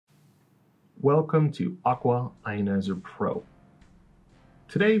Welcome to Aqua Ionizer Pro.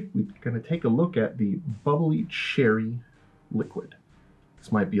 Today we're going to take a look at the Bubbly Cherry liquid.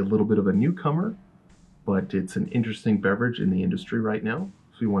 This might be a little bit of a newcomer, but it's an interesting beverage in the industry right now.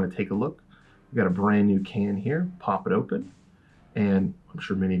 So we want to take a look. We've got a brand new can here, pop it open, and I'm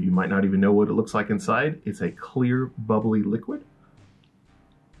sure many of you might not even know what it looks like inside. It's a clear bubbly liquid.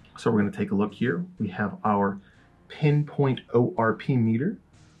 So we're going to take a look here. We have our pinpoint ORP meter.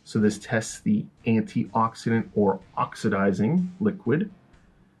 So this tests the antioxidant or oxidizing liquid.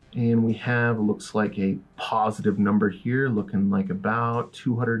 And we have, looks like a positive number here, looking like about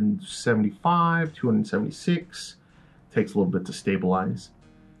 275, 276. Takes a little bit to stabilize.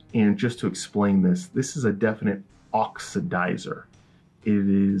 And just to explain this, this is a definite oxidizer. It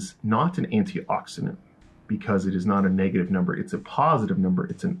is not an antioxidant because it is not a negative number. It's a positive number.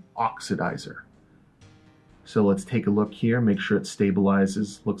 It's an oxidizer. So let's take a look here, make sure it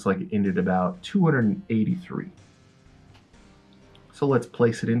stabilizes. Looks like it ended about 283. So let's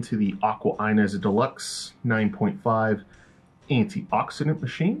place it into the Aqua Ionizer Deluxe 9.5 antioxidant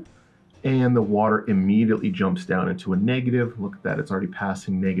machine. And the water immediately jumps down into a negative. Look at that, it's already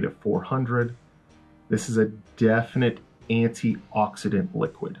passing negative 400. This is a definite antioxidant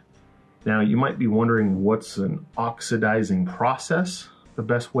liquid. Now you might be wondering what's an oxidizing process. The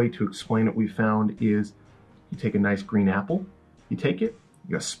best way to explain it we found is you take a nice green apple, you take it,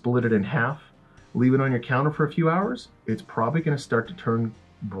 you gotta split it in half, leave it on your counter for a few hours. It's probably gonna start to turn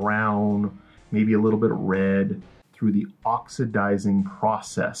brown, maybe a little bit red through the oxidizing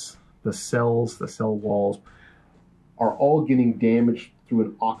process. The cells, the cell walls are all getting damaged through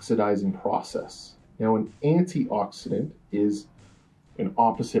an oxidizing process. Now an antioxidant is an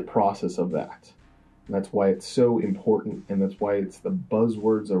opposite process of that. And that's why it's so important, and that's why it's the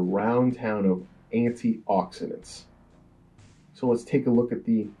buzzwords around town of antioxidants. So let's take a look at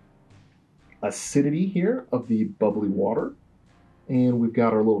the acidity here of the bubbly water. And we've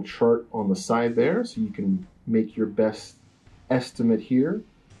got our little chart on the side there, so you can make your best estimate here.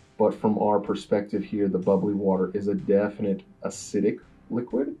 But from our perspective here, the bubbly water is a definite acidic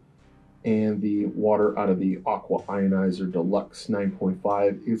liquid. And the water out of the Aqua Ionizer Deluxe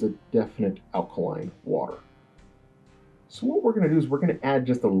 9.5 is a definite alkaline water. So what we're going to do is we're going to add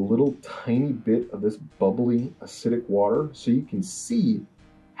just a little tiny bit of this bubbly acidic water so you can see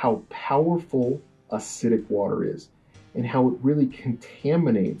how powerful acidic water is and how it really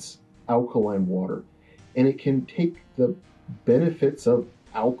contaminates alkaline water. And it can take the benefits of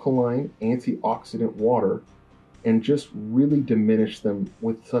alkaline antioxidant water and just really diminish them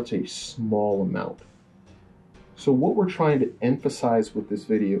with such a small amount. So what we're trying to emphasize with this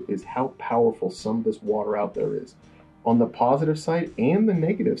video is how powerful some of this water out there is, on the positive side and the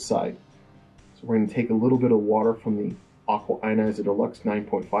negative side. So we're going to take a little bit of water from the Aqua Ionizer Deluxe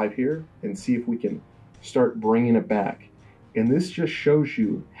 9.5 here and see if we can start bringing it back. And this just shows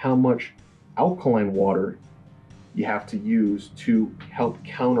you how much alkaline water you have to use to help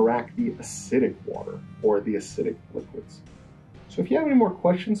counteract the acidic water or the acidic liquids. So if you have any more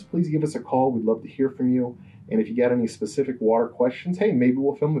questions, please give us a call. We'd love to hear from you. And if you got any specific water questions, hey, maybe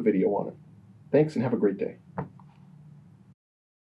we'll film a video on it. Thanks and have a great day.